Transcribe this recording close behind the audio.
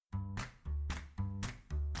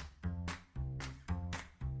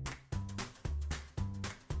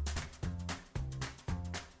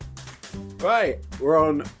Right, we're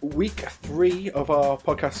on week 3 of our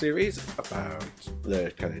podcast series about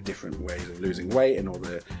the kind of different ways of losing weight and all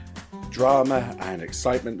the drama and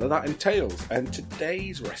excitement that entails. And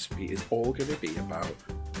today's recipe is all going to be about,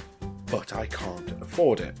 but I can't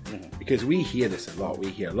afford it. Because we hear this a lot. We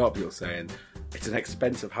hear a lot of people saying, it's an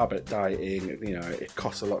expensive habit, dieting, you know, it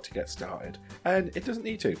costs a lot to get started. And it doesn't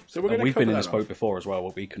need to. So we're going to We've been in this boat before as well,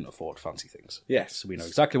 where we couldn't afford fancy things. Yes. So we know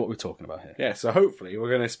exactly what we're talking about here. Yeah, so hopefully we're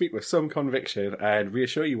going to speak with some conviction and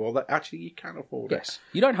reassure you all that actually you can afford it. Yes.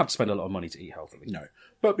 You don't have to spend a lot of money to eat healthily. No.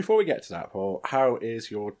 But before we get to that, Paul, how is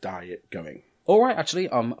your diet going? All right, actually,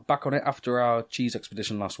 I'm back on it after our cheese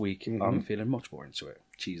expedition last week. I'm feeling much more into it.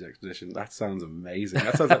 Cheese expedition, that sounds amazing.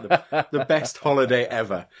 That sounds like the best holiday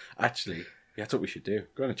ever. Actually, yeah, that's what we should do.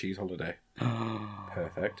 Go on a cheese holiday.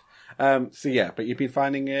 Perfect. So yeah, but you've been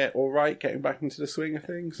finding it all right, getting back into the swing of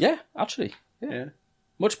things? Yeah, actually. Yeah.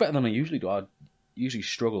 Much better than I usually do. I usually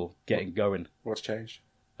struggle getting going. What's changed?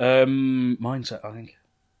 Mindset, I think.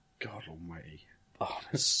 God almighty. Oh,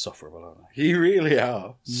 it's insufferable, aren't they? You really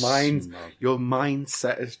are. Your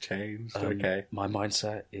mindset has changed. Okay. My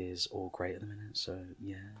mindset is all great at the minute, so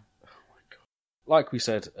yeah. Oh my God. Like we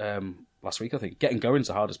said last week, I think, getting going is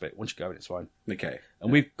the hardest bit. Once you go in, it's fine. Okay.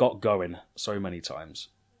 And we've got going so many times.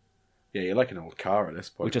 Yeah, you're like an old car at this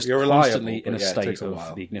point. We're just you're constantly reliable, in a state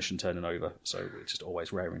of the ignition turning over, so we're just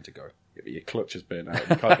always raring to go. Yeah, but your clutch has burnt out.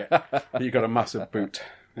 You can't get. You've got a massive boot.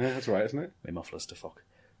 Yeah, that's right, isn't it? My muffler's to fuck.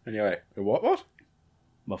 Anyway, what?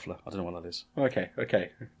 Muffler. I don't know what that is. Okay.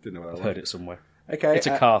 Didn't know what that was. I've heard it somewhere. Okay. It's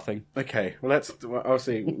a car thing. Okay. Well,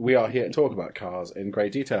 obviously, we are here to talk about cars in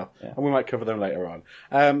great detail, and we might cover them later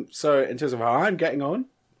on. So, in terms of how I'm getting on,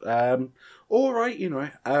 all right, you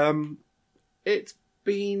know, it's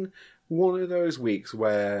been one of those weeks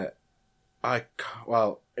where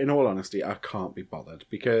in all honesty, I can't be bothered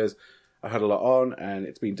because I've had a lot on and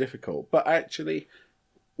it's been difficult. But actually,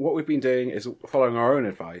 what we've been doing is following our own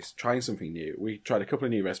advice, trying something new. We tried a couple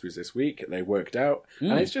of new recipes this week. They worked out.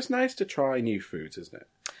 And it's just nice to try new foods, isn't it?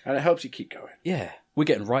 And it helps you keep going. Yeah. We're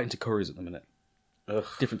getting right into curries at the minute. Ugh.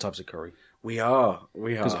 Different types of curry. We are.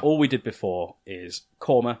 Because all we did before is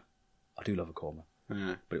korma. I do love a korma.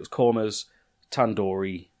 Yeah. But it was kormas,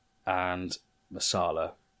 tandoori, and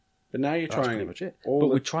masala. But now you're That's trying pretty much it. But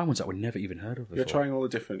we're trying ones that we've never even heard of before. You're trying all the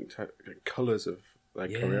different colours of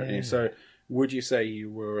curry, aren't you? So would you say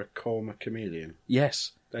you were a korma chameleon?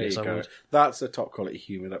 Yes. There yes, you I go. would. That's the top quality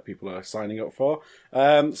humour that people are signing up for.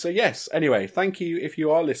 So yes, anyway, thank you if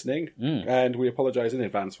you are listening. And we apologise in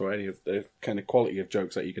advance for any of the kind of quality of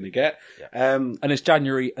jokes that you're going to get. Yeah. And it's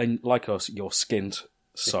January, and like us, you're skint.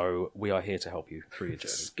 So we are here to help you through your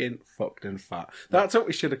journey. Skint, fucked and fat. That's what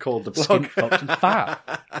we should have called the blog. Skint, fucked and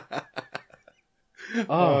fat.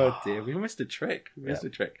 Oh dear, we missed a trick.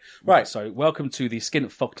 Right, so welcome to the Skin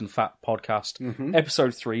Fucked and Fat podcast,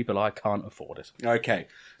 episode 3, but I can't afford it. Okay,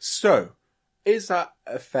 so is that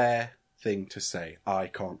a fair thing to say? I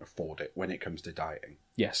can't afford it when it comes to dieting.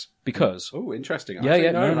 Yes, because... Oh, interesting.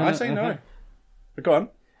 I say no. But go on.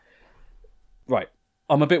 Right.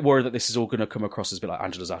 I'm a bit worried that this is all going to come across as a bit like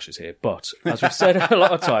Angela's Ashes here, but as we've said a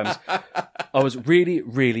lot of times, I was really,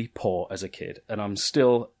 really poor as a kid, and I'm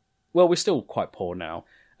still... Well, we're still quite poor now,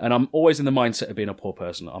 and I'm always in the mindset of being a poor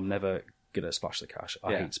person. I'm never going to splash the cash.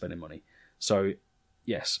 I hate spending money. So,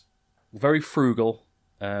 yes, very frugal,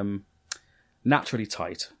 naturally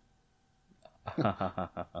tight.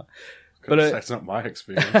 But that's not my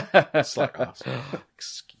experience. Slack ass.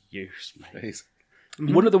 Excuse me. Please.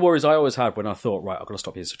 One of the worries I always had when I thought, right, I've got to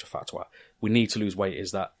stop being such a fat twat, we need to lose weight,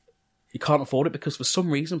 is that you can't afford it because for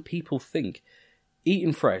some reason people think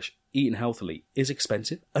eating fresh, eating healthily is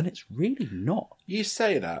expensive, and it's really not. You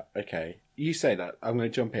say that, okay. You say that. I'm going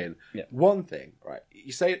to jump in. Yeah. One thing, right.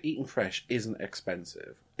 You say eating fresh isn't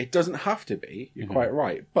expensive. It doesn't have to be. You're quite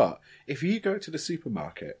right. But if you go to the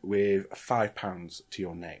supermarket with £5 to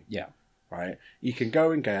your name, right, you can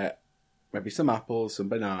go and get maybe some apples, some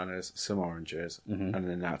bananas, some oranges, and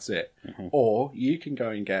then that's it. Or you can go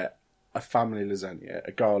and get a family lasagna,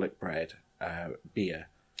 a garlic bread, beer.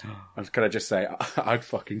 And can I just say, I'd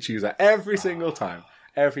fucking choose that every single time.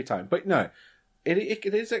 Every time. But no, it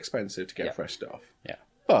is expensive to get fresh stuff. Yeah.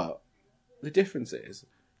 But the difference is,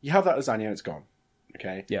 you have that lasagna, it's gone.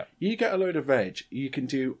 Okay? Yeah. You get a load of veg, you can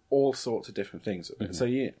do all sorts of different things with it. So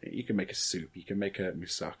you can make a soup, you can make a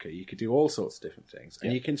moussaka, you can do all sorts of different things.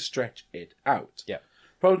 And you can stretch it out. Yeah.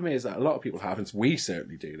 Problem is that a lot of people have, and we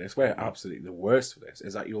certainly do this, we're absolutely the worst for this,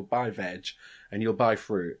 is that you'll buy veg and you'll buy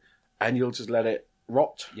fruit and you'll just let it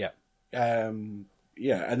rot. Yeah. And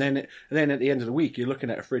then at the end of the week, you're looking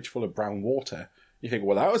at a fridge full of brown water You think,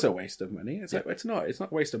 well, that was a waste of money. It's like, it's not. It's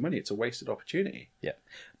not a waste of money. It's a wasted opportunity. Yeah.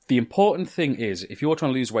 The important thing is, if you're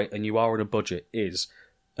trying to lose weight and you are on a budget,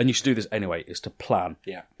 and you should do this anyway, is to plan.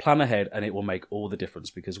 Yeah. Plan ahead, and it will make all the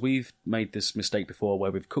difference, because we've made this mistake before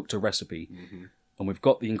where we've cooked a recipe and we've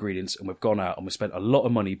got the ingredients and we've gone out and we spent a lot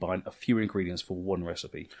of money buying a few ingredients for one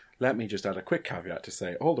recipe. Let me just add a quick caveat to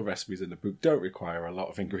say all the recipes in the book don't require a lot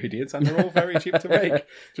of ingredients and they're all very cheap to make.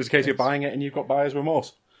 Just in case you're buying it and you've got buyer's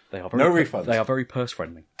remorse. They are no refunds. They are very purse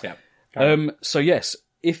friendly. Yeah. So yes,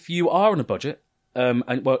 if you are on a budget, and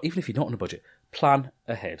well, even if you're not on a budget, plan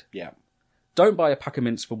ahead. Yeah. Don't buy a pack of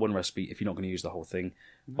mints for one recipe if you're not going to use the whole thing.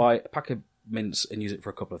 Buy a pack of mints and use it for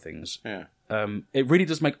a couple of things. Yeah. It really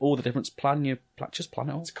does make all the difference. Just plan it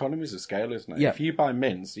all. It's economies of scale, isn't it? Yeah. If you buy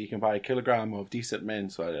mints, you can buy a kilogram of decent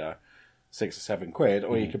mints for £6 or £7,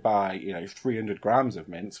 or you could buy 300 grams of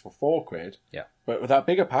mints for £4. Yeah. But with that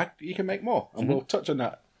bigger pack, you can make more, and we'll touch on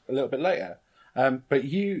that a little bit later. But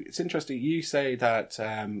it's interesting. You say that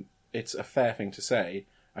it's a fair thing to say,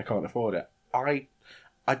 I can't afford it.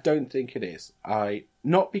 I don't think it is.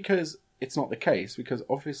 Not because it's not the case, because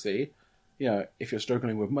obviously, if you're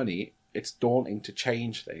struggling with money, it's daunting to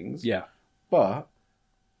change things. Yeah. But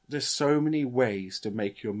there's so many ways to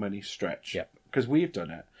make your money stretch. Yeah. Because we've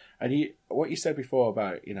done it. And what you said before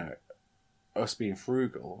about, us being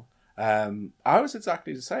frugal, I was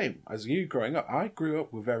exactly the same as you growing up. I grew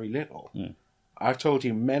up with very little. I've told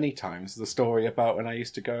you many times the story about when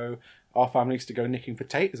our family used to go nicking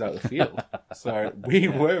potatoes out of the field. So we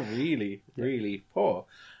were really, really poor.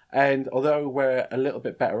 And although we're a little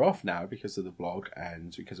bit better off now because of the blog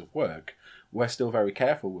and because of work, we're still very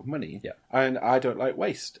careful with money. Yeah. And I don't like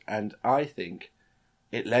waste. And I think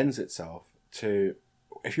it lends itself to,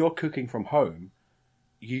 if you're cooking from home,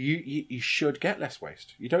 you should get less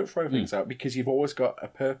waste. You don't throw things out because you've always got a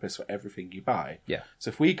purpose for everything you buy. Yeah. So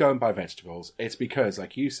if we go and buy vegetables, it's because,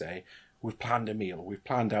 like you say, we've planned a meal. We've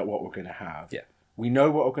planned out what we're going to have. Yeah. We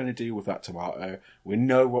know what we're going to do with that tomato. We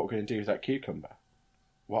know what we're going to do with that cucumber.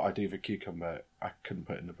 What I do with a cucumber, I couldn't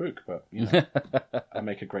put in the book, but I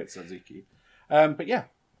make a great tzatziki. But yeah.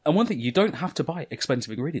 And one thing, you don't have to buy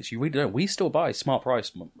expensive ingredients. You really don't. We still buy Smart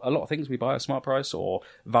Price. A lot of things we buy at Smart Price or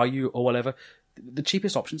Value or whatever. The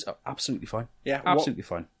cheapest options are absolutely fine. Yeah, absolutely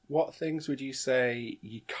fine. What things would you say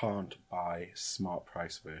you can't buy Smart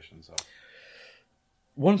Price versions of?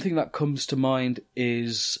 One thing that comes to mind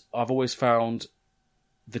is I've always found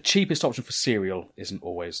the cheapest option for cereal isn't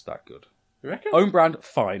always that good. You reckon? Own brand,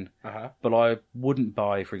 fine. Uh-huh. But I wouldn't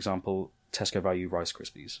buy, for example, Tesco Value Rice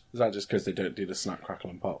Krispies. Is that just because they don't do the snap, crackle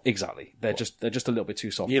and pop? Exactly. They're just a little bit too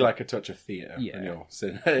soft. You like a touch of theatre in your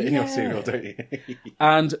cereal, don't you?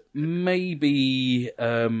 And maybe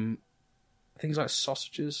things like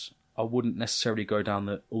sausages, I wouldn't necessarily go down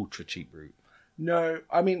the ultra cheap route. No,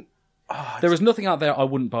 I mean... there is nothing out there I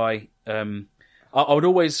wouldn't buy. I would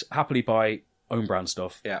always happily buy own brand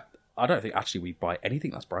stuff. Yeah. I don't think actually we buy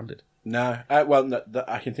anything that's branded. No.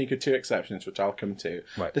 I can think of two exceptions, which I'll come to.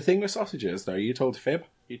 Right. The thing with sausages, though, you told a fib.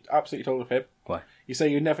 You absolutely told a fib. Why? You say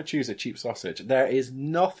you never choose a cheap sausage. There is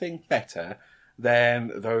nothing better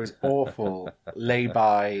than those awful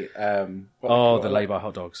lay-by... the lay-by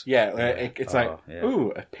hot dogs. Yeah, it's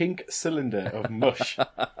ooh, a pink cylinder of mush.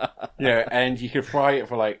 And you can fry it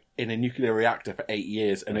for in a nuclear reactor for 8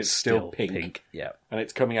 years, and it's still pink. Yeah, and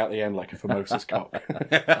it's coming out the end like a Formosa's cock.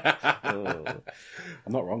 I'm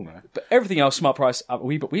not wrong there. But everything else, Smart Price.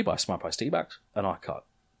 We buy Smart Price tea bags, and I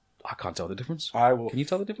can't tell the difference. Can you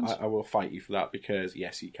tell the difference? I will fight you for that because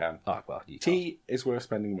yes, you can. Tea is worth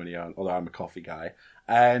spending money on, although I'm a coffee guy.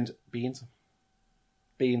 And beans.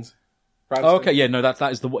 Branston. Oh, okay, yeah, no, that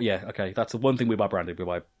is the okay. That's the one thing we buy branded. We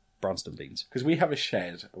buy Branston beans because we have a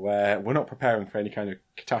shed where we're not preparing for any kind of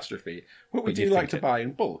catastrophe. But we do like to buy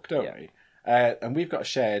in bulk, don't we? And we've got a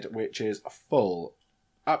shed which is full,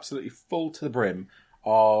 absolutely full to the brim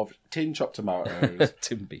of tin chopped tomatoes,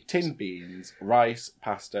 tin beans, rice,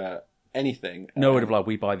 pasta, anything. No word of lie,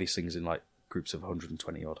 we buy these things in groups of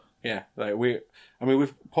 120 odd. Yeah,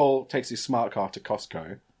 Paul takes his smart car to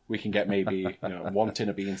Costco. We can get maybe 1 tin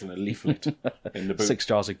of beans and a leaflet in the boot. 6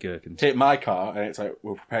 jars of gherkins. Take my car, and it's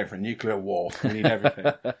we're preparing for a nuclear war. We need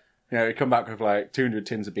everything. We come back with 200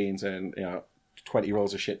 tins of beans and 20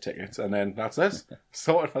 rolls of shit tickets, and then that's us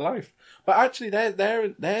sorted for life. But actually,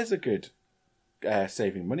 there's a good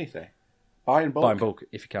saving money thing. Buy in bulk. Buy in bulk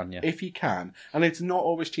if you can, yeah. If you can, and it's not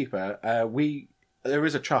always cheaper. There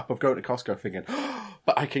is a trap of going to Costco thinking,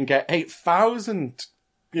 but I can get 8,000.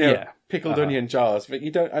 Pickled onion jars, but you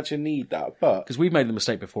don't actually need that. But because we've made the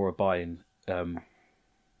mistake before of buying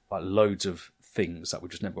loads of things that we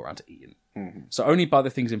just never got around to eating. So only buy the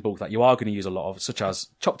things in bulk that you are going to use a lot of, such as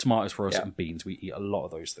chopped tomatoes for us and beans. We eat a lot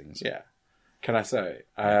of those things. Yeah. Can I say,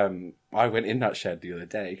 I went in that shed the other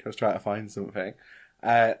day 'cause I was trying to find something,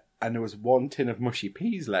 and there was one tin of mushy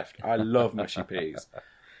peas left. I love mushy peas.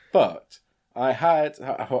 But I thought, do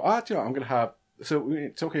you know what, I'm going to have... So we were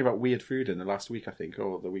talking about weird food in the last week, I think,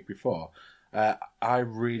 or the week before. I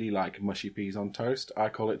really like mushy peas on toast. I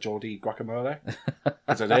call it Geordie guacamole,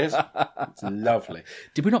 as it is. It's lovely.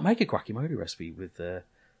 Did we not make a guacamole recipe with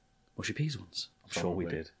mushy peas once? I'm sure we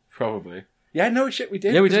did. Probably. Yeah, no shit, we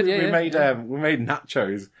did. Yeah, we did. We made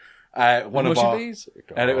nachos. One of our, peas?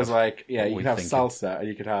 And it was like, you could have thinking? salsa and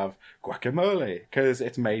you could have guacamole because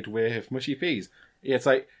it's made with mushy peas. Yeah, it's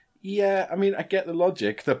like, I mean, I get the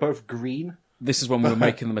logic. They're both green. This is when we were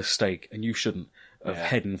making the mistake, and you shouldn't, of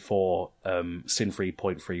heading for sin-free,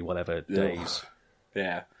 point-free, whatever days.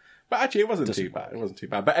 Yeah. But actually, it wasn't too bad. It wasn't too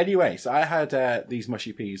bad. But anyway, so I had these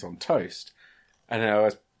mushy peas on toast, and I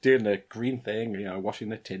was doing the green thing, washing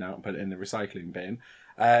the tin out and put it in the recycling bin,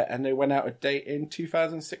 and they went out of date in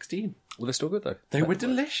 2016. Well, they're still good, though. They were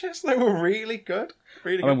delicious. They were really good.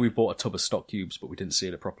 Really good. I remember we bought a tub of stock cubes, but we didn't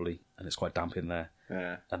seal it properly, and it's quite damp in there.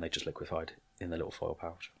 Yeah. And they just liquefied in the little foil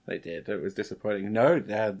pouch. They did. It was disappointing. No,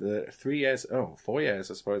 the 4 years,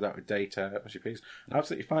 I suppose, out of date mushy peas.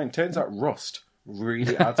 Absolutely fine. Turns out rust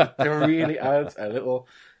really adds a little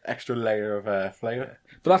extra layer of flavour.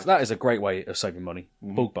 But that is a great way of saving money.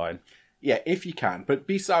 Bulk buying. Yeah, if you can. But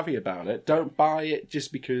be savvy about it. Don't buy it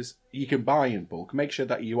just because you can buy in bulk. Make sure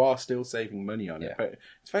that you are still saving money on it. But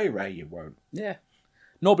it's very rare you won't. Yeah.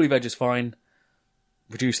 Normally veg is fine.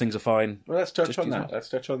 Reduced things are fine. Well, let's touch on that. Let's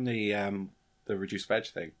touch on the reduced veg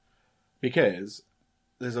thing. Because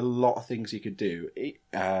there's a lot of things you could do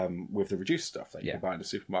with the reduced stuff that you can buy in the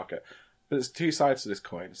supermarket. But there's two sides to this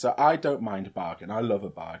coin. So I don't mind a bargain. I love a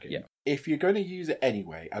bargain. Yeah. If you're going to use it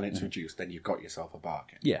anyway and it's reduced, then you've got yourself a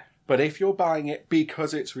bargain. Yeah. But if you're buying it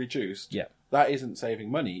because it's reduced, that isn't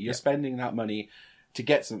saving money. You're spending that money to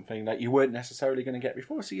get something that you weren't necessarily going to get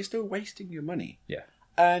before. So you're still wasting your money. Yeah.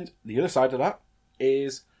 And the other side of that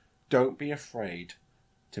is don't be afraid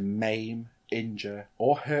to maim, injure,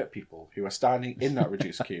 or hurt people who are standing in that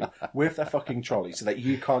reduced queue with their fucking trolley so that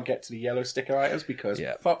you can't get to the yellow sticker items because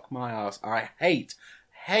fuck my ass. I hate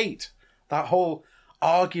that whole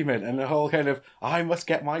argument and the whole kind of, I must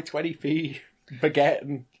get my 20p baguette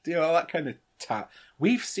and all that kind of tat.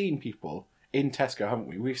 We've seen people in Tesco, haven't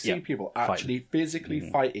we? We've seen people actually physically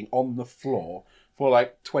fighting on the floor for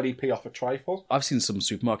like 20p off a trifle. I've seen some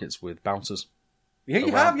supermarkets with bouncers. Yeah,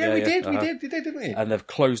 you have. Yeah, we did, didn't we? And they've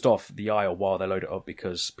closed off the aisle while they load it up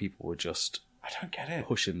because people were just I don't get it.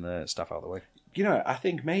 Pushing the stuff out of the way. I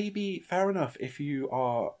think maybe fair enough if you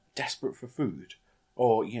are desperate for food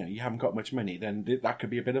or, you haven't got much money, then that could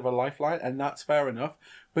be a bit of a lifeline, and that's fair enough.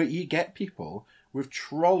 But you get people with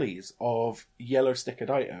trolleys of yellow stickered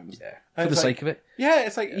items. Yeah. For the sake of it. Yeah,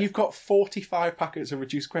 it's like you've got 45 packets of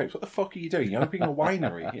reduced grapes. What the fuck are you doing? You're opening a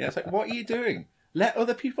winery. It's like, what are you doing? Let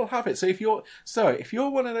other people have it. So if you're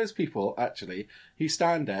one of those people, actually, who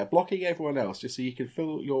stand there blocking everyone else just so you can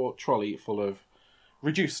fill your trolley full of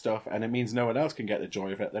reduced stuff and it means no one else can get the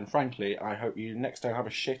joy of it, then frankly, I hope you next time have a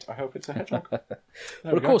shit, I hope it's a hedgehog.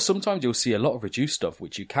 But of course, sometimes you'll see a lot of reduced stuff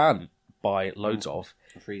which you can buy loads of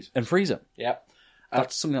and freeze it. Yeah.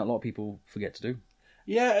 That's something that a lot of people forget to do.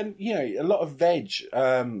 Yeah, and a lot of veg.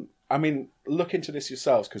 Look into this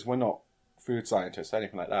yourselves because we're not food scientists or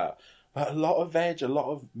anything like that. But a lot of veg, a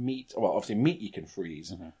lot of meat. Well, obviously meat you can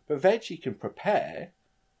freeze, but veg you can prepare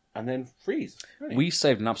and then freeze. Really. We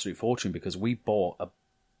saved an absolute fortune because we bought a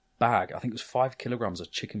bag. I think it was 5 kilograms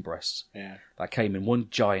of chicken breasts. Yeah, that came in one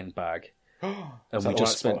giant bag. And we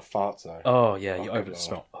just spent farts though. Oh yeah, you opened it,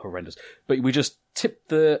 smelled horrendous. But we just tipped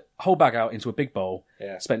the whole bag out into a big bowl.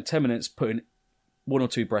 Yeah. Spent 10 minutes putting 1 or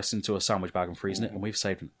 2 breasts into a sandwich bag and freezing it, and we've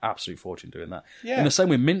saved an absolute fortune doing that. Yeah. In the same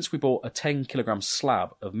with mince, we bought a 10 kilogram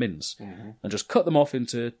slab of mince and just cut them off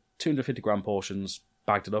into 250 gram portions,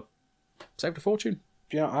 bagged it up, saved a fortune.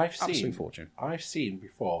 I've seen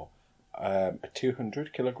before a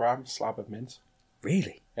 200 kilogram slab of mince.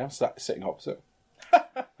 Really? Yeah, I'm sitting opposite.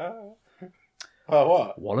 Oh,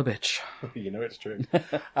 what? What a bitch. It's true.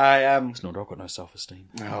 It's no dog got no self-esteem.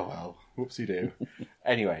 Oh, well. Whoopsie-doo.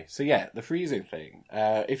 Anyway, so yeah, the freezing thing.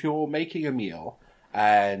 If you're making a meal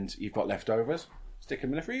and you've got leftovers, stick them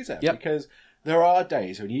in the freezer. Yep. Because there are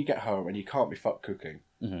days when you get home and you can't be fucked cooking.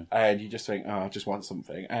 And you just think, I just want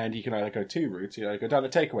something. And you can either go 2 routes. You go down the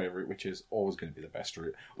takeaway route, which is always going to be the best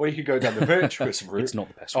route. Or you could go down the virtuous route. It's not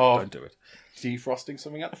the best route. Don't do it. Defrosting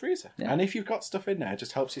something out the freezer. Yeah. And if you've got stuff in there, it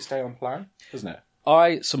just helps you stay on plan, doesn't it?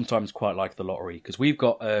 I sometimes quite like the lottery because we've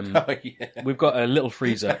got we've got a little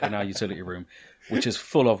freezer in our utility room, which is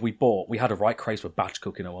full of. We had a right craze for batch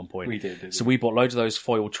cooking at one point. We did. So we bought loads of those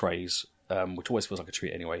foil trays, which always feels like a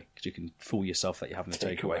treat anyway because you can fool yourself that you're having a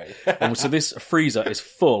takeaway. And so this freezer is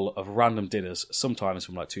full of random dinners, sometimes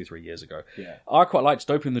from like 2-3 years ago. Yeah. I quite like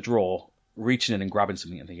just opening the drawer, reaching in and grabbing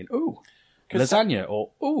something and thinking, ooh, lasagna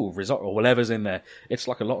or risotto or whatever's in there. It's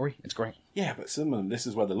like a lottery. It's great. Yeah, but some of them, this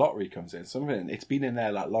is where the lottery comes in. Some of it, it's been in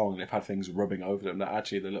there that long and they've had things rubbing over them that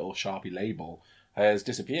actually the little Sharpie label has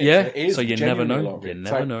disappeared. Yeah, so you never know. You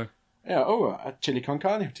never know. Yeah, a chili con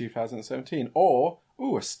carne of 2017. Or,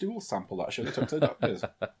 a stool sample that I should have took to the doctors.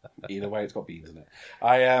 Either way, it's got beans in it.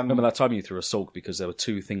 Remember that time you threw a sulk because there were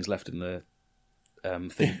 2 things left in the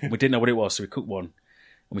thing? We didn't know what it was, so we cooked one.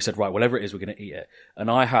 And we said, right, whatever it is, we're going to eat it. And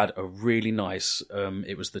I had a really nice,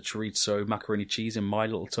 it was the chorizo macaroni cheese in my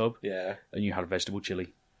little tub. Yeah. And you had vegetable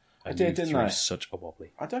chili. I did, didn't I? Such a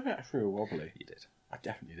wobbly. I don't think I threw a wobbly. You did. I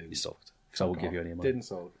definitely didn't. You sulked. Because I won't give you any money. Didn't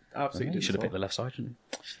sulk. Absolutely You should have picked the left side, shouldn't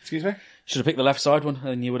you? Excuse me? Should have picked the left side one,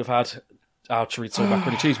 and you would have had our chorizo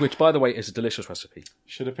macaroni cheese, which, by the way, is a delicious recipe.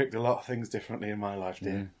 Should have picked a lot of things differently in my life,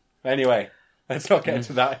 dear. Anyway, let's not get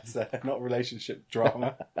into that. It's not relationship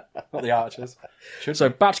drama. Not the Archers.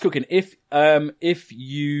 Batch cooking. If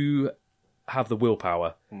you have the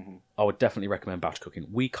willpower, I would definitely recommend batch cooking.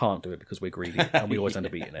 We can't do it because we're greedy and we always end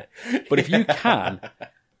up eating it. But if you can,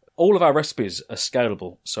 all of our recipes are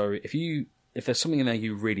scalable. So if there's something in there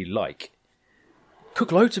you really like,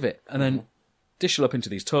 cook loads of it and then dish it up into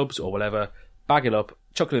these tubs or whatever, bag it up,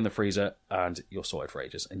 chuck it in the freezer, and you're sorted for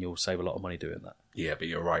ages, and you'll save a lot of money doing that. Yeah, but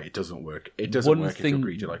you're right. It doesn't work. It doesn't work if you're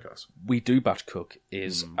greedy like us. We do batch cook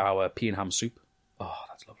is our pea and ham soup. Oh,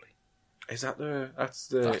 that's lovely. Is that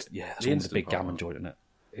that's one with the big gammon joint in it.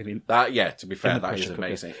 I mean, to be fair, that is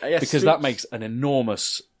amazing. Because that makes an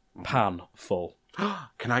enormous pan full.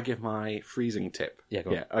 Can I give my freezing tip? Yeah,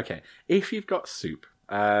 go on. Okay. If you've got soup,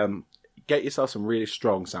 get yourself some really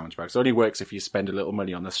strong sandwich bags. It only works if you spend a little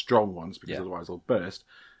money on the strong ones because otherwise they'll burst.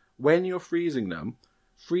 When you're freezing them,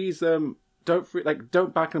 freeze them.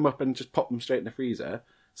 Don't bag them up and just pop them straight in the freezer.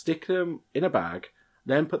 Stick them in a bag,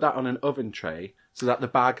 then put that on an oven tray so that the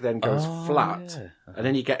bag then goes flat, and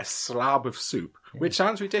then you get a slab of soup. Which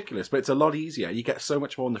sounds ridiculous, but it's a lot easier. You get so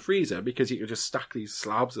much more in the freezer because you can just stack these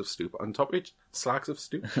slabs of soup on top of it. Slags of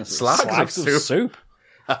soup? Slags of soup?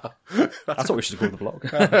 That's what we should call the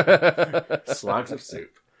blog. Slags of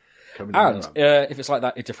soup. And if it's like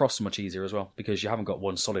that, it defrosts much easier as well because you haven't got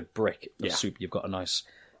one solid brick of soup. You've got a nice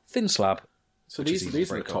thin slab. So these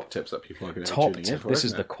are the top tips that people are going to be tuning in for. This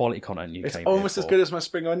is the quality content you came It's almost as good as my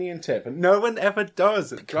spring onion tip, and no one ever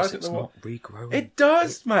does. Because it's not regrowing. It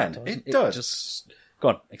does, man. It does. Go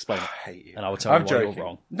on, explain it. I hate you. And I will tell you why you're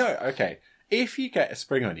wrong. No, okay. If you get a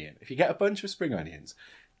spring onion, if you get a bunch of spring onions,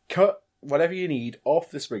 cut whatever you need off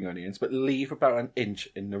the spring onions, but leave about an inch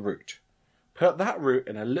in the root. Put that root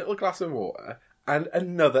in a little glass of water, and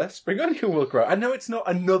another spring onion will grow. I know it's not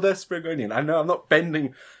another spring onion. I know I'm not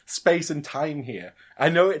bending space and time here. I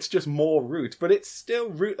know it's just more root, but it's still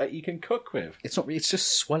root that you can cook with. It's not. It's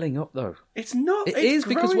just swelling up, though. It's not. It is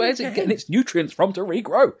because where's it getting its nutrients from to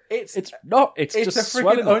regrow? It's not. It's just a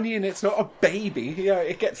swelling freaking onion. It's not a baby. You know,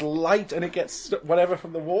 it gets light and it gets whatever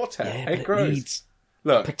from the water. Yeah, and it grows. Needs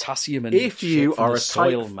Look, potassium and if you are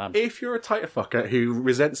if you're a tight fucker who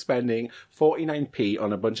resents spending 49p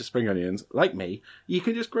on a bunch of spring onions, like me, you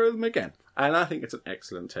can just grow them again. And I think it's an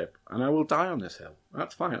excellent tip. And I will die on this hill.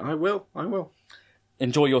 That's fine. I will.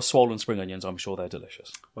 Enjoy your swollen spring onions. I'm sure they're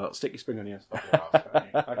delicious. Well, stick your spring onions up your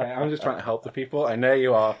arse, okay, I'm just trying to help the people. And there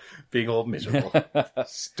you are, being all miserable.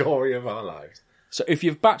 Story of our lives. So if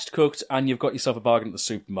you've batched cooked and you've got yourself a bargain at the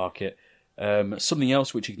supermarket, something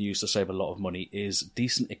else which you can use to save a lot of money is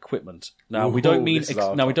decent equipment. Now we don't mean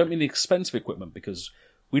the expensive equipment because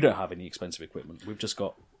we don't have any expensive equipment. We've just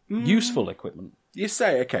got useful equipment. You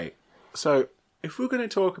say, okay, so if we're going to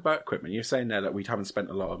talk about equipment, you're saying there that we haven't spent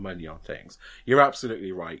a lot of money on things. You're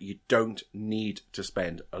absolutely right. You don't need to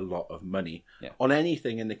spend a lot of money on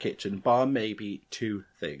anything in the kitchen, bar maybe 2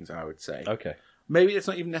 things, I would say. Okay. Maybe it's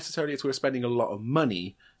not even necessarily it's worth spending a lot of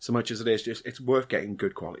money so much as it is just it's worth getting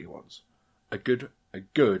good quality ones. A good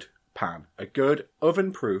pan, a good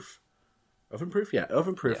oven-proof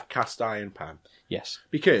cast iron pan. Yes.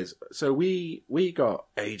 Because, so we got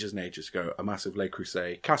ages and ages ago a massive Le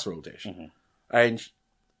Creuset casserole dish. Mm-hmm. And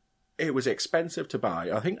it was expensive to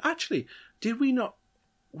buy. I think, actually, did we not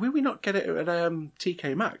get it at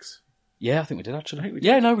TK Maxx? Yeah, I think we did, actually. We did.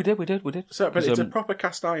 Yeah, no, we did. So, but it's a proper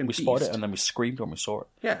cast iron We beast. spotted it and then we screamed when we saw it.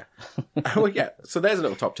 Yeah. Well, yeah. So there's a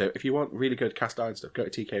little top tip. If you want really good cast iron stuff, go to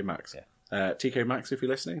TK Maxx. Yeah. TK Maxx, if you're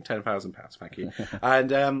listening, £10,000, thank you.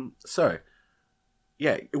 And so,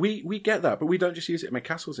 yeah, we get that, but we don't just use it to make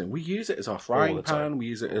casseroles in. We use it as our frying pan. We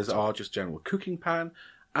use it as our just general cooking pan.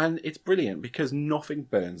 And it's brilliant because nothing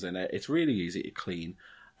burns in it. It's really easy to clean.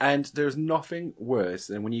 And there's nothing worse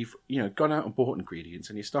than when you've gone out and bought ingredients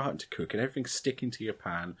and you're starting to cook and everything's sticking to your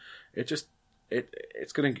pan. It's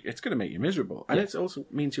gonna make you miserable, and it also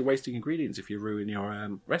means you're wasting ingredients if you ruin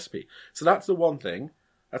your recipe. So that's the one thing.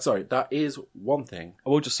 That is one thing. I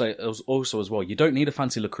will just say also as well, you don't need a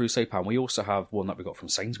fancy Le Creuset pan. We also have one that we got from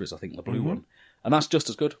Sainsbury's, I think, the blue one. And that's just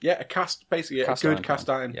as good. Yeah, a cast iron cast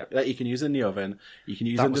iron that you can use in the oven. You can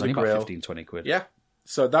use under the grill. About 15-20 £. Yeah.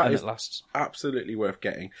 So that is it lasts. Absolutely worth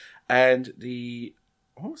getting. And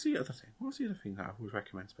what was the other thing? What was the other thing that I would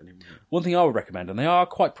recommend spending money on? One thing I would recommend, and they are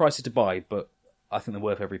quite pricey to buy, but I think they're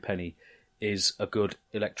worth every penny, is a good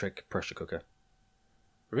electric pressure cooker.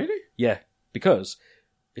 Really? Yeah, because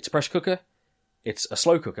it's a pressure cooker, it's a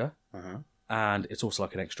slow cooker, and it's also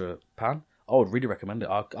like an extra pan. I would really recommend it.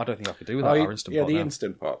 I don't think I could do without our Instant Pot. Yeah, the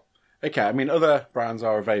Instant Pot. Okay, I mean, other brands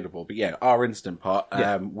are available, but yeah, our Instant Pot,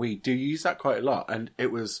 we do use that quite a lot, and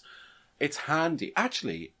it's handy.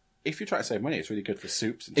 Actually, if you're trying to save money, it's really good for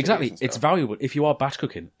soups and exactly. And stuff. It's valuable. If you are batch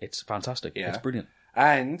cooking, it's fantastic. Yeah. It's brilliant.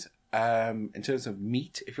 And in terms of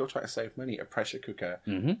meat, if you're trying to save money, a pressure cooker,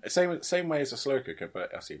 same way as a slow cooker, but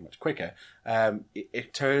obviously much quicker,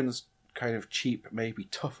 it turns kind of cheap, maybe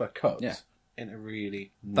tougher cuts into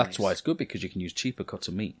really nice... That's why it's good, because you can use cheaper cuts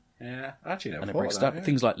of meat. Yeah, actually, and it breaks down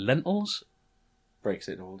things like lentils. Breaks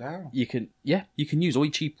it all down. You can use all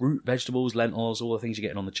your cheap root vegetables, lentils, all the things you're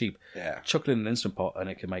getting on the cheap. Yeah, chuck it in an Instant Pot, and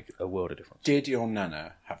it can make a world of difference. Did your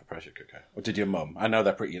nana have a pressure cooker, or did your mum? I know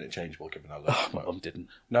they're pretty interchangeable, given our love. My mum didn't.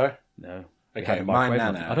 No. Okay, my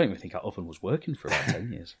nana. I don't even think our oven was working for about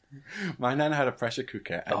 10 years. My nana had a pressure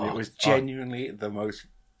cooker, and it was genuinely the most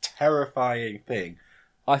terrifying thing.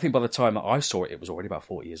 I think by the time that I saw it, it was already about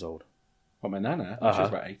 40 years old. Well, my nana, she was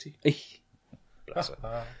about 80. Bless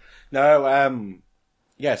her. No,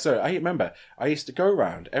 yeah, so I remember I used to go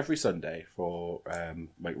around every Sunday for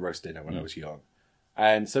like roast dinner when I was young.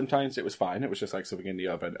 And sometimes it was fine. It was just like something in the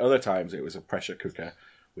oven. Other times it was a pressure cooker,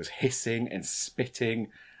 was hissing and spitting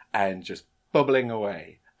and just bubbling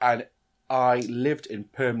away. And I lived in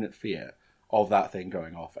permanent fear of that thing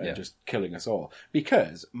going off and just killing us all.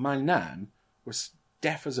 Because my nan was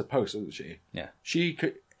deaf as a post, wasn't she? Yeah. She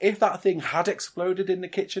could... If that thing had exploded in the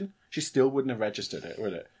kitchen, she still wouldn't have registered it,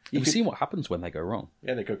 would it? You've seen what happens when they go wrong.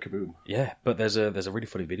 Yeah, they go kaboom. Yeah, but there's a really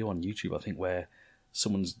funny video on YouTube, I think, where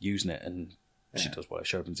someone's using it and she does what?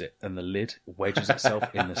 She opens it and the lid wedges itself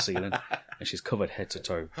in the ceiling and she's covered head to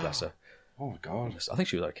toe, bless her. Oh, my God. I think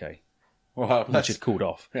she was okay. Well, once she'd cooled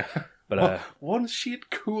off. Yeah. But once she'd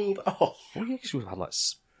cooled off? Well, yeah, she would have had like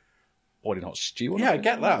boiling hot stew. Yeah, I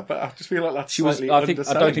get that, but I just feel like that's slightly I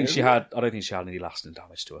don't think she had any lasting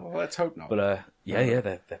damage to her. Well, let's hope not. But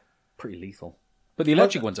they're pretty lethal. But the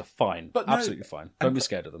electric ones are fine, absolutely fine. Don't be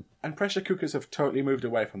scared of them. And pressure cookers have totally moved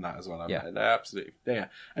away from that as well. They're absolutely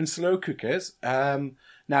there. And slow cookers.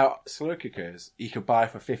 Now slow cookers you could buy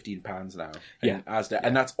for £15 now.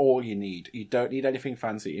 And that's all you need. You don't need anything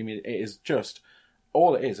fancy. I mean, it is just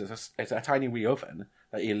all it is it's a tiny wee oven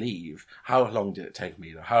that you leave. How long did it take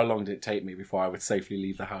me? How long did it take me before I would safely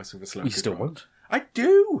leave the house with a slow cooker? You still won't. I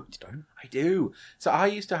do. You don't? I do. So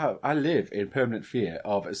I live in permanent fear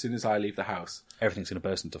of as soon as I leave the house, everything's going to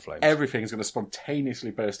burst into flames. Everything's going to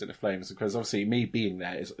spontaneously burst into flames because obviously me being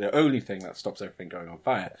there is the only thing that stops everything going on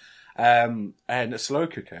fire. And a slow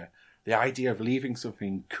cooker, the idea of leaving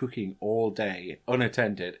something cooking all day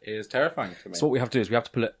unattended is terrifying to me. So what we have to do is we have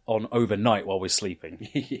to put it on overnight while we're sleeping.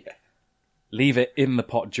 Yeah. Leave it in the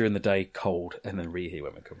pot during the day cold and then reheat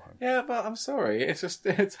when we come home. Yeah, but I'm sorry.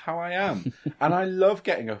 It's how I am. And I love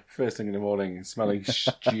getting up first thing in the morning and smelling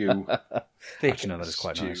stew. Actually, no, that is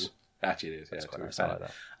quite nice. Actually, it is. That's quite nice. I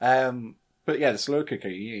like that. But yeah, the slow cooker,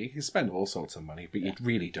 you can spend all sorts of money, but you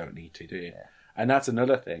really don't need to, do you? Yeah. And that's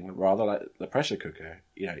another thing. Rather like the pressure cooker,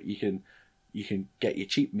 you can get your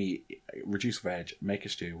cheap meat, reduce veg, make a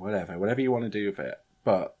stew, whatever you want to do with it.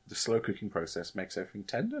 But the slow cooking process makes everything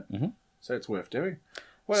tender. Mm-hmm. So it's worth doing.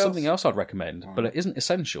 Something else I'd recommend, but it isn't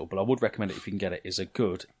essential, but I would recommend it if you can get it, is a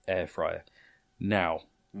good air fryer. Now,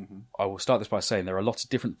 I will start this by saying there are lots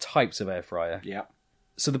of different types of air fryer. Yeah.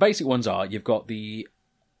 So the basic ones are, you've got the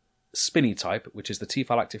spinny type, which is the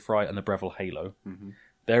Tefal Active Fry and the Breville Halo. Mm-hmm.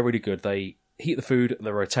 They're really good. They heat the food,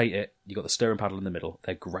 they rotate it, you've got the stirring paddle in the middle.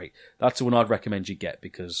 They're great. That's the one I'd recommend you get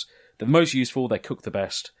because they're the most useful, they cook the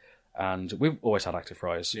best, and we've always had active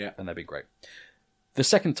fryers, and they've been great. The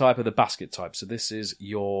second type are the basket type. So this is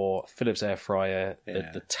your Philips air fryer.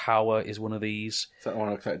 Yeah. The Tower is one of these. Is that the one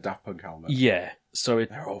that looks like a Daft Punk helmet? Yeah. So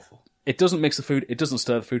They're awful. it doesn't mix the food. It doesn't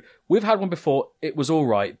stir the food. We've had one before. It was all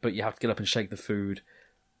right, but you have to get up and shake the food.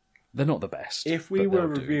 They're not the best. If we were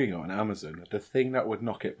reviewing it on Amazon, the thing that would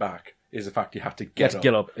knock it back is the fact you have to Get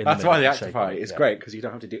up. That's why the Actify is great, because you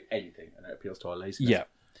don't have to do anything, and it appeals to our laziness. Yeah.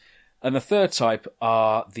 And the third type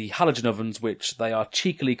are the halogen ovens, which they are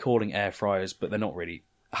cheekily calling air fryers, but they're not really.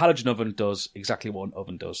 A halogen oven does exactly what an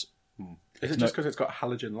oven does. Is it just because it's got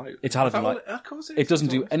halogen light? It's halogen light. Of course it doesn't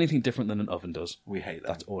do anything different than an oven does. We hate that.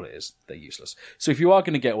 That's all it is. They're useless. So if you are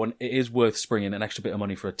going to get one, it is worth springing an extra bit of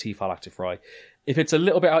money for a Tefal Actifry. If it's a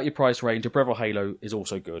little bit out your price range, a Breville Halo is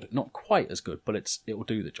also good. Not quite as good, but it will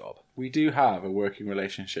do the job. We do have a working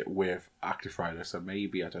relationship with Actifry, so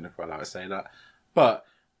maybe, I don't know if we're allowed to say that, but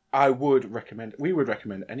we would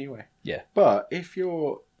recommend anyway. Yeah. But if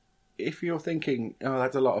you're thinking, oh,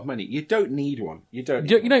 that's a lot of money, you don't need one. You don't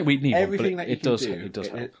need everything one, but that you it can does. do. It does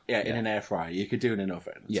help. In an air fryer, you could do in an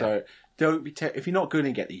oven. Yeah. So don't be if you're not going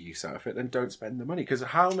to get the use out of it, then don't spend the money. Because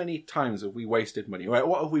how many times have we wasted money? Right,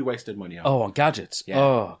 what have we wasted money on? Oh, on gadgets. Yeah.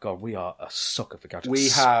 Oh god, we are a sucker for gadgets. We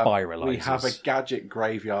have spiralizers. a gadget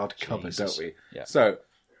graveyard cupboard, don't we? Yeah. So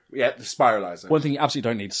yeah, the spiralizer. One thing you absolutely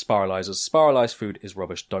don't need is spiralizers. Spiralized food is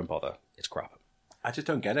rubbish. Don't bother. It's crap. I just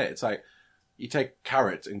don't get it. It's like you take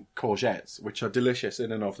carrots and courgettes, which are delicious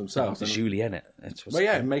in and of themselves. There's julie in it. Well,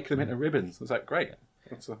 yeah, make them into ribbons. It's like, great.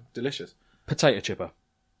 That's delicious. Potato chipper.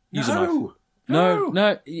 Use a No! knife.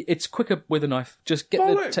 No, it's quicker with a knife. Just get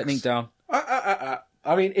the Bollocks. technique down. I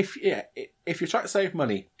mean, if you're trying to save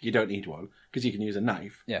money, you don't need one, because you can use a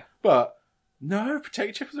knife. Yeah. But, no,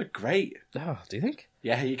 potato chippers are great. Oh, do you think?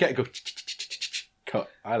 Yeah, you get a good cut.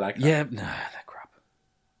 I like that. Yeah, no, they're crap.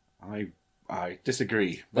 I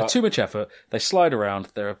disagree. They're too much effort. They slide around.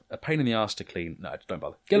 They're a pain in the arse to clean. No, don't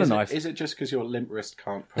bother. Get a knife. Is it just because your limp wrist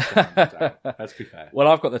can't put the hand down? Let's be fair. Well,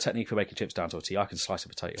 I've got the technique for making chips down to a T. I can slice a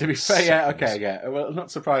potato. To be fair, yeah, okay, yeah. Well,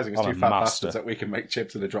 not surprising. It's I'm two a fat master. bastards that we can make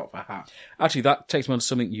chips in a drop for hat. Actually, that takes me on to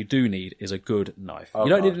something you do need is a good knife. Oh, you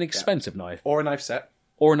don't God, need an expensive knife. Or a knife set.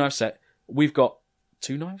 Or a knife set. We've got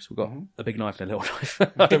two knives. We've got a big knife and a little knife.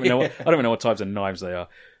 I don't even know what types of knives they are.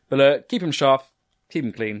 But keep them sharp. Keep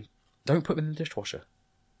them clean. Don't put them in the dishwasher.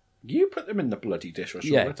 You put them in the bloody dishwasher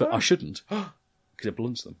all Yeah, the time. but I shouldn't. Because it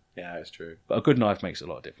blunts them. Yeah, it's true. But a good knife makes a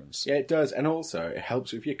lot of difference. Yeah, it does. And also, it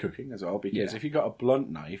helps with your cooking as well, because if you've got a blunt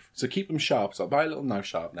knife, so keep them sharp. So buy a little knife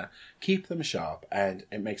sharpener, keep them sharp, and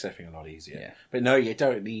it makes everything a lot easier. Yeah. But no, you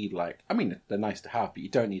don't need, they're nice to have, but you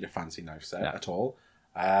don't need a fancy knife set at all.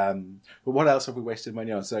 But what else have we wasted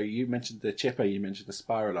money on? So you mentioned the chipper, you mentioned the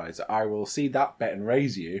spiralizer. I will see that bet and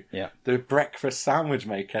raise you. Yeah. The breakfast sandwich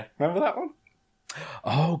maker. Remember that one?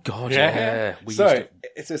 Oh, God, yeah.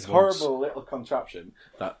 It's this horrible little contraption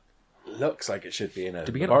that looks like it should be in a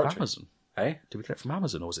Did we get it from Amazon? Hey? Did we get it from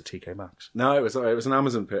Amazon, or was it TK Maxx? No, it was an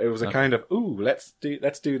Amazon. It was a kind of let's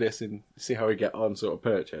do this and see how we get on sort of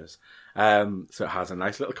purchase. So it has a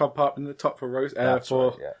nice little compartment in the top for roast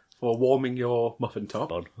for warming your muffin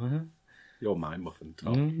top. You're my muffin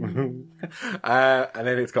top. And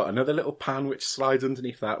then it's got another little pan which slides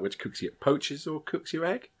underneath that, which poaches or cooks your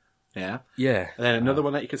egg. Yeah. Yeah. And then another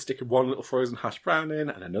one that you can stick one little frozen hash brown in,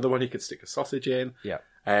 and another one you could stick a sausage in. Yeah.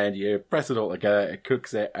 And you press it all together, it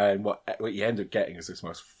cooks it, and what you end up getting is this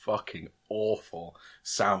most fucking awful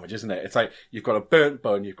sandwich, isn't it? It's like, you've got a burnt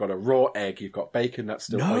bun, you've got a raw egg, you've got bacon that's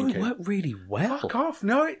still winking. No, it worked really well. Fuck off.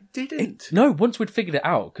 No, it didn't. No, once we'd figured it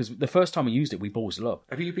out, because the first time we used it, we balls it up.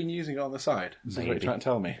 Have you been using it on the side? This is what you're trying to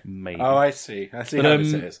tell me? Maybe. Oh, I see. I see how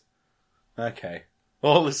this is. Okay.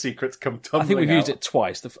 All the secrets come tumbling I think we've out. used it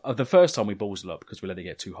twice. The first time we balls it up because we let it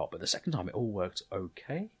get too hot, but the second time it all worked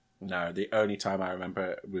okay. No, the only time I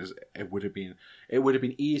remember was it would have been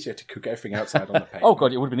easier to cook everything outside on the pavement. Oh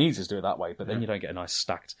god, it would have been easier to do it that way, but then you don't get a nice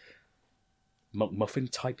stacked muffin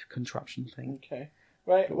type contraption thing. Okay,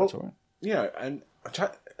 right. But Well, that's all right. Yeah, and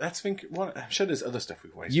let's think. I'm sure there's other stuff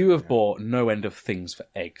we've wasted. You have bought no end of things for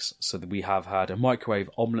eggs, so that we have had a microwave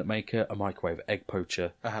omelette maker, a microwave egg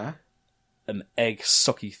poacher, an egg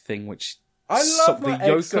sucky thing which I suck love my the egg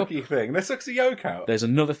yolk sucky up. thing. That sucks the yolk out. There's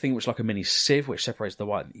another thing which like a mini sieve which separates the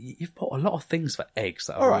white. You've bought a lot of things for eggs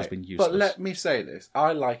that have always been useless. But let me say this: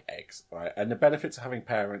 I like eggs, right? And the benefits of having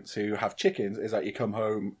parents who have chickens is that you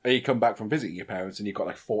come back from visiting your parents, and you've got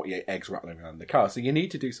like 48 eggs rattling around the car. So you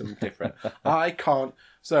need to do something different. I can't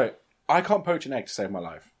poach an egg to save my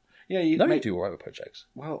life. Yeah, you do all right with poached eggs.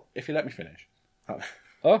 Well, if you let me finish.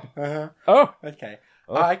 Oh, Okay.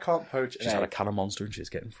 I can't poach an she's had a egg. can of Monster and she's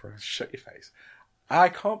getting fresh. Shut your face. I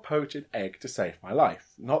can't poach an egg to save my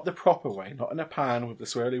life. Not the proper way, not in a pan with the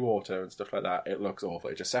swirly water and stuff like that. It looks awful.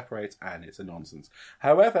 It just separates and it's a nonsense.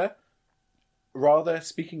 However, rather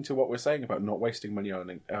speaking to what we're saying about not wasting money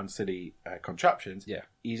on silly contraptions,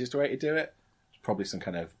 easiest way to do it, probably some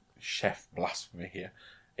kind of chef blasphemy here,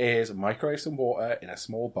 is microwave some water in a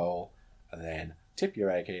small bowl and then tip your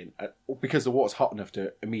egg in, because the water's hot enough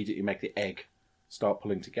to immediately make the egg start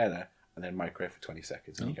pulling together, and then microwave for 20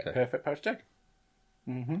 seconds and you get a perfect poached egg.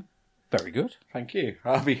 Mm-hmm. Very good. Thank you.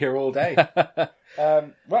 I'll be here all day.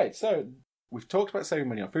 Right, so we've talked about saving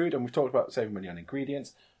money on food and we've talked about saving money on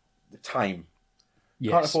ingredients. The time.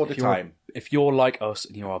 Yes, Can't afford the time. If you're like us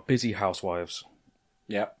and you are busy housewives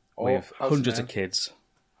with hundreds of kids.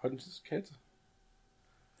 Hundreds of kids?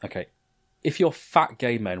 Okay. If you're fat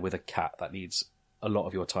gay men with a cat that needs a lot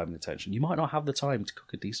of your time and attention, you might not have the time to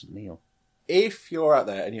cook a decent meal. If you're out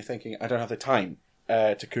there and you're thinking, I don't have the time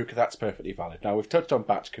to cook, that's perfectly valid. Now, we've touched on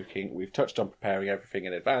batch cooking, we've touched on preparing everything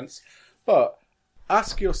in advance, but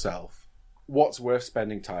ask yourself what's worth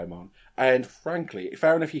spending time on. And frankly,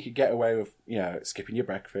 fair enough, you could get away with, skipping your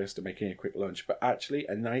breakfast and making a quick lunch, but actually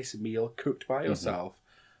a nice meal cooked by yourself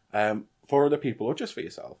for other people or just for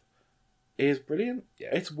yourself is brilliant. Yeah.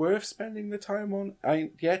 It's worth spending the time on.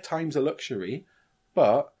 Time's a luxury,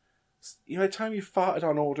 but time you farted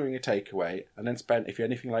on ordering a takeaway and then spent, if you're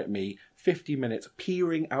anything like me, 50 minutes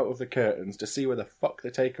peering out of the curtains to see where the fuck the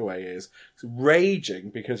takeaway is, raging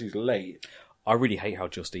because he's late. I really hate how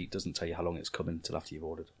Just Eat doesn't tell you how long it's coming until after you've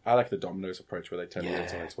ordered. I like the Domino's approach where they tell you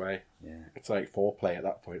it's on its way. Yeah. It's like foreplay at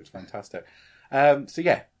that point. It's fantastic.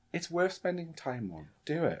 It's worth spending time on.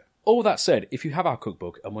 Do it. All that said, if you have our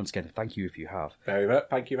cookbook, and once again, thank you if you have.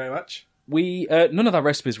 Thank you very much. We none of our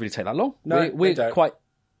recipes really take that long. No, we're quite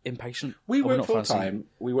impatient. We work full time.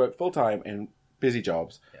 We work full time in busy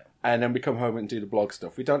jobs, and then we come home and do the blog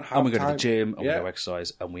stuff. We don't have and we go time. to the gym and we go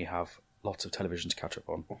exercise, and we have lots of television to catch up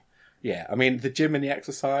on. Yeah, I mean the gym and the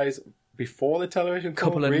exercise before the television.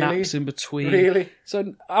 Couple of naps in between. Really?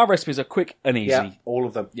 So our recipes are quick and easy. Yeah, all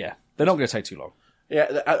of them. Yeah, they're not going to take too long.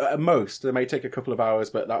 Yeah, at most they may take a couple of hours,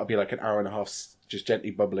 but that'll be like an hour and a half just gently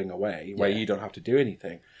bubbling away, where you don't have to do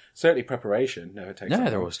anything. Certainly, preparation never takes. No,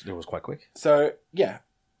 there was quite quick. So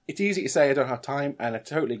it's easy to say I don't have time, and I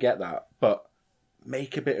totally get that, but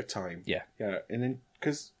make a bit of time. Yeah, and then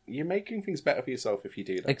because you're making things better for yourself if you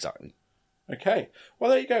do that. Exactly. Okay, well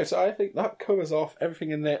there you go. So I think that covers off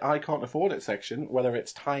everything in the I can't afford it section, whether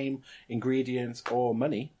it's time, ingredients, or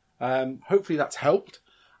money. Hopefully that's helped.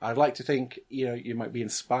 I'd like to think you might be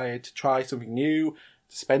inspired to try something new,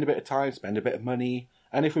 to spend a bit of time, spend a bit of money,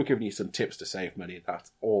 and if we've given you some tips to save money,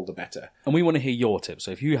 that's all the better. And we want to hear your tips.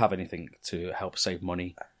 So if you have anything to help save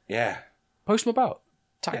money, post them about.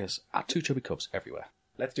 Tag us at 2ChubbyCubs everywhere.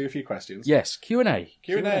 Let's do a few questions. Yes, Q&A.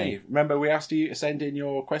 Q&A. Remember, we asked you to send in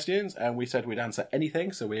your questions, and we said we'd answer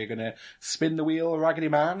anything. So we're going to spin the wheel, Raggedy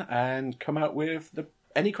Man, and come out with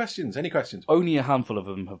any questions. Any questions? Only a handful of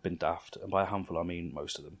them have been daft, and by a handful I mean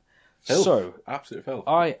most of them. Filth. So, absolute filth.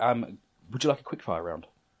 Would you like a quickfire round?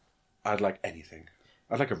 I'd like anything.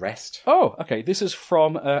 I'd like a rest. Oh, okay. This is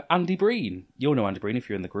from Andy Breen. You'll know Andy Breen if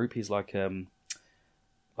you're in the group. He's like a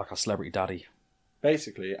celebrity daddy.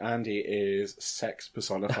 Basically, Andy is sex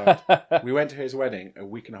personified. We went to his wedding a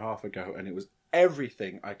week and a half ago, and it was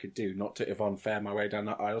everything I could do not to Yvonne Fair my way down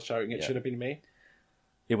that aisle shouting it should have been me.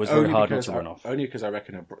 It was very hard not to run off. Only because I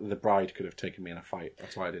reckon the bride could have taken me in a fight.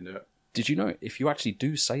 That's why I didn't do it. Did you know, if you actually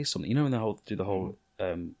do say something, when they do the whole,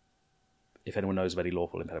 if anyone knows of any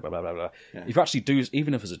lawful impediment, blah, blah, blah, blah. If you actually do,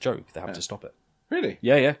 even if it's a joke, they have to stop it. Really?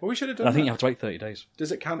 Yeah. Well, we should have done that. I think you have to wait 30 days.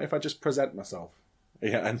 Does it count if I just present myself?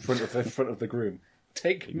 Yeah, in front of the groom.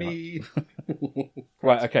 Take me.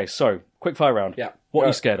 Right, okay, so, quick fire round. Yeah. What are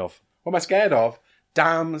you scared of? What am I scared of?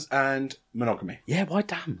 Dams and monogamy. Yeah, why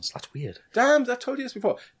dams? That's weird. Dams, I told you this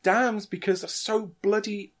before. Dams because they're so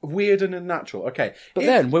bloody weird and unnatural. Okay. But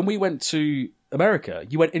then, when we went to America,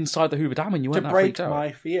 you went inside the Hoover Dam and you weren't that freaked out. To break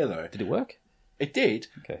my fear, though. Did it work? It did.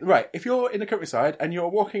 Okay. Right, if you're in the countryside and you're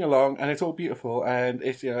walking along and it's all beautiful and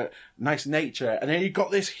it's nice nature, and then you've got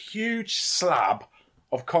this huge slab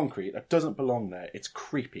of concrete that doesn't belong there, it's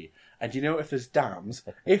creepy. And if there's dams,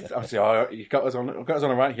 you got us on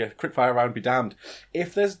a rant here, quick fire round, be damned.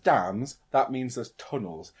 If there's dams, that means there's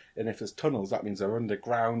tunnels. And if there's tunnels, that means they're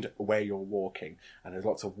underground where you're walking. And there's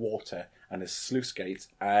lots of water, and there's sluice gates.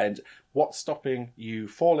 And what's stopping you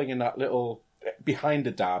falling in that little, behind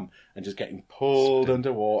a dam, and just getting pulled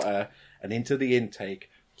underwater and into the intake.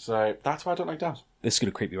 So that's why I don't like dams. This is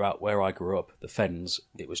going to creep you out. Where I grew up, the Fens,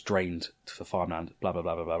 it was drained for farmland, blah, blah,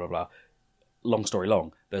 blah, blah, blah, blah, blah. long story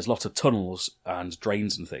long, there's lots of tunnels and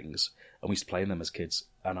drains and things, and we used to play in them as kids,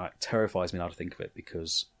 and it terrifies me now to think of it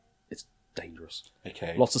because it's dangerous.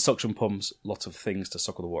 Okay. Lots of suction pumps, lots of things to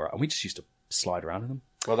suck all the water out, and we just used to slide around in them.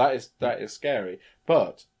 Well, that is scary.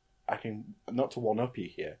 But I can, not to one-up you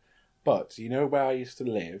here, but you know where I used to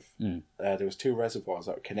live? There was 2 reservoirs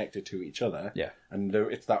that were connected to each other. Yeah. And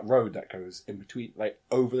it's that road that goes in between, like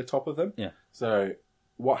over the top of them. Yeah. So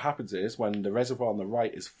what happens is when the reservoir on the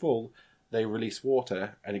right is full, they release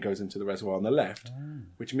water and it goes into the reservoir on the left,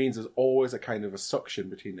 which means there's always a kind of a suction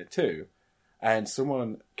between the two. And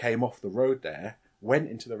someone came off the road there, went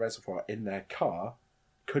into the reservoir in their car,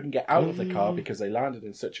 couldn't get out of the car because they landed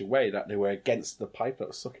in such a way that they were against the pipe that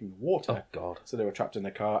was sucking the water. Oh, God. So they were trapped in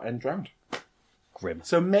their car and drowned. Grim.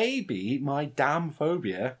 So maybe my damn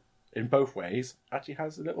phobia, in both ways, actually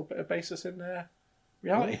has a little bit of basis in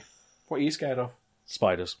reality. What are you scared of?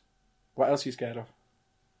 Spiders. What else are you scared of?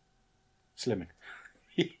 Slimming.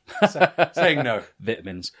 Saying no.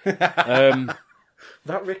 Vitamins. That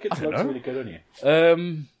rickets looks really good on you.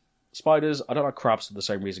 Spiders. I don't like crabs for the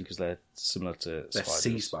same reason because they're similar to They're spiders.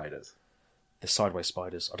 sea spiders. They're sideways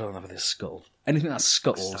spiders. I don't know if they're scuttle. Anything that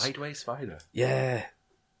scuttles. Sideways spider. Yeah.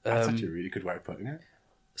 That's actually a really good way of putting it.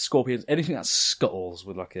 Scorpions. Anything that scuttles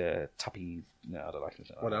with like a tappy. No, I don't like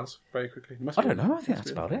anything like What that. else? Very quickly. I don't know. I think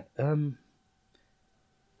that's about it.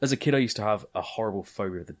 As a kid, I used to have a horrible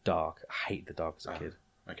phobia of the dark. I hated the dark as a kid.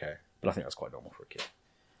 Okay. But I think that's quite normal for a kid.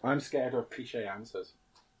 I'm scared of cliche answers.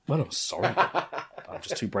 Well, I'm sorry. I'm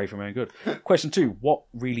just too brave for my own good. Question 2. What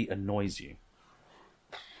really annoys you?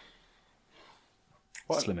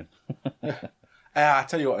 What? Slimming. I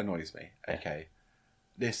tell you what annoys me. Okay.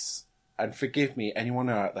 This, and forgive me, anyone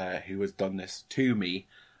out there who has done this to me,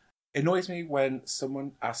 it annoys me when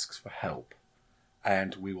someone asks for help.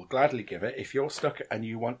 And we will gladly give it. If you're stuck and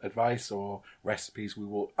you want advice or recipes, we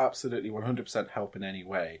will absolutely 100% help in any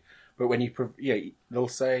way. But when they'll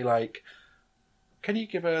say like, can you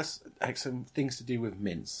give us like some things to do with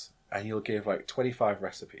mince? And you'll give like 25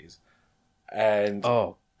 recipes. And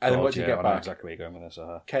then what do you get I back? know exactly where you're going with this.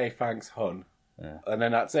 Okay, thanks, hun. Yeah. And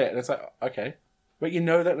then that's it. And it's like, okay. But you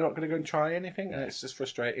know that they're not going to go and try anything, and it's just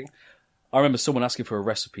frustrating. I remember someone asking for a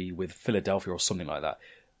recipe with Philadelphia or something like that.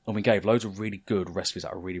 And we gave loads of really good recipes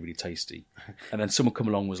that are really, really tasty. And then someone come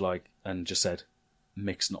along and just said,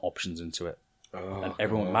 mix options into it. Oh, and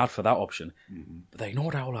everyone went mad for that option. Mm-hmm. But they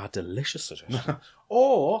ignored all our delicious suggestions.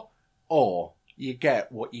 or you get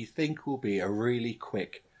what you think will be a really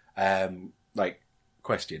quick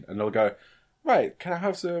question. And they'll go, right, can I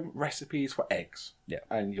have some recipes for eggs? Yeah.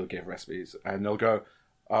 And you'll give recipes. And they'll go,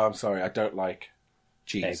 oh, I'm sorry, I don't like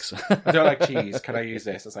cheese. Eggs. I don't like cheese. Can I use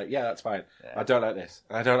this? It's like, yeah, that's fine. Yeah. I don't like this.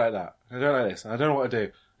 And I don't like that. I don't like this. And I don't know what to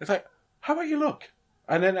do. It's like, how about you look?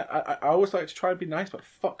 And then I always like to try and be nice, but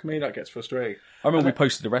fuck me, that gets frustrating. I remember we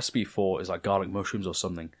posted a recipe for it's like garlic mushrooms or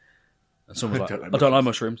something. And someone was like, I don't like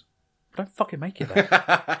mushrooms. Don't fucking make it then.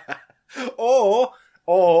 or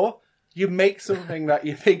you make something that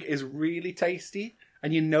you think is really tasty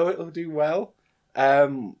and you know it'll do well.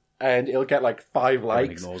 And it'll get like 5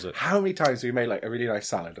 likes. Ignores it. How many times have we made like a really nice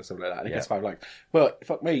salad or something like that and it gets 5 likes? But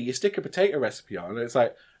fuck me, you stick a potato recipe on and it's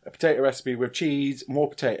like a potato recipe with cheese, more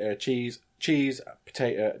potato, cheese,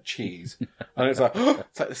 potato, cheese. And it's like,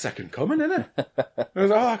 it's like the second coming, isn't it? And I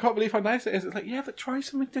was like, I can't believe how nice it is. It's like, yeah, but try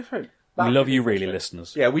something different. We love you really,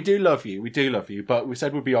 listeners. Yeah, we do love you. We do love you. But we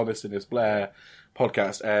said we'd be honest in this Blair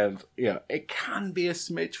podcast. And, yeah, it can be a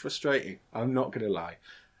smidge frustrating. I'm not going to lie.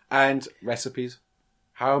 And recipes.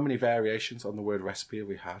 How many variations on the word recipe have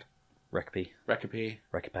we had? Recipe.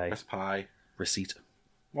 Receipt.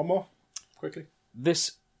 One more, quickly.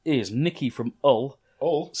 This is Nikki from Hull.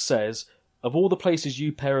 Says, of all the places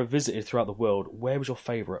you pair have visited throughout the world, where was your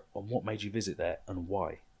favourite and what made you visit there and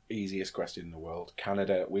why? Easiest question in the world.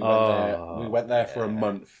 Canada. We went there for a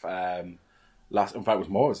month. In fact, it was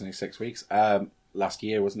more. It was only 6 weeks. Last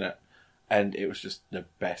year, wasn't it? And it was just the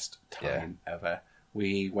best time ever.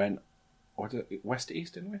 We went west to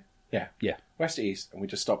east, didn't we? Yeah. West to east, and we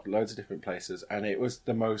just stopped at loads of different places, and it was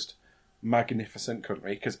the most magnificent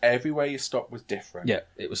country because everywhere you stopped was different. Yeah,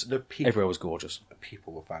 it was. Everywhere was gorgeous. The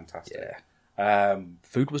people were fantastic. Yeah.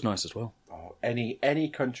 Food was nice as well. Oh, any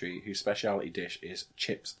country whose speciality dish is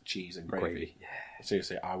chips, cheese, and gravy. Yeah.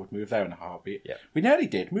 Seriously, I would move there in a heartbeat. Yeah. We nearly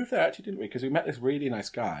did move there, actually, didn't we? Because we met this really nice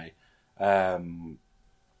guy. I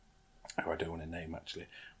don't want to name, actually.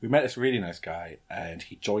 We met this really nice guy, and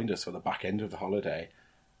he joined us for the back end of the holiday.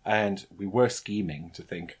 And we were scheming to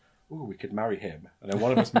think, oh, we could marry him. And then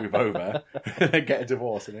one of us move over and then get a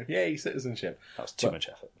divorce. And then, yay, citizenship. That was too much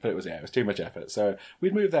effort. But it was too much effort. So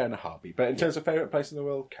we'd move there in a heartbeat. But in terms of favourite place in the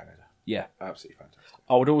world, Canada. Yeah. Absolutely fantastic.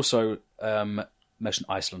 I would also mention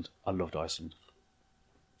Iceland. I loved Iceland.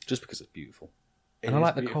 Just because it's beautiful. And I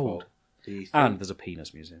like the cold. And there's a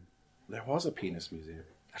penis museum. There was a penis museum.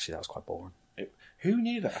 Actually, that was quite boring. Who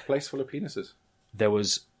knew that? A place full of penises. There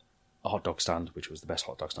was a hot dog stand, which was the best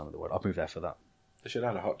hot dog stand in the world. I'd move there for that. They should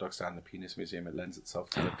have a hot dog stand in the penis museum. It lends itself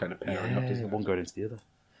to the kind of pairing up, doesn't it? One going into the other.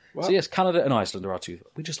 Well, so yes, Canada and Iceland are our two.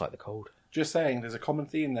 We just like the cold. Just saying, there's a common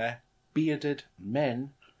theme there. Bearded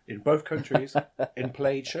men in both countries in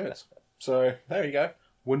plaid shirts. So there you go.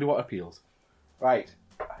 Wonder what appeals. Right,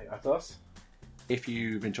 I think that's us. If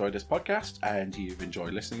you've enjoyed this podcast and you've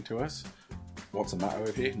enjoyed listening to us, what's the matter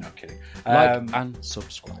with you? No, kidding. Like and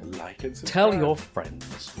subscribe. Like and subscribe. Tell your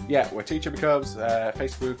friends. Yeah, we're Two Chubby Cubs.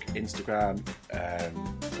 Facebook, Instagram,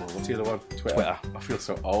 what's the other one? Twitter. I feel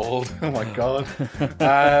so old. Oh my God.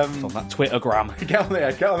 On that Twittergram. Get on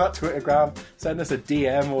there. Get on that Twittergram. Send us a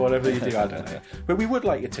DM or whatever you do. I don't know. But we would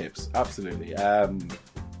like your tips. Absolutely.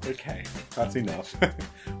 Okay, that's enough.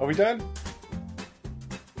 Are we done?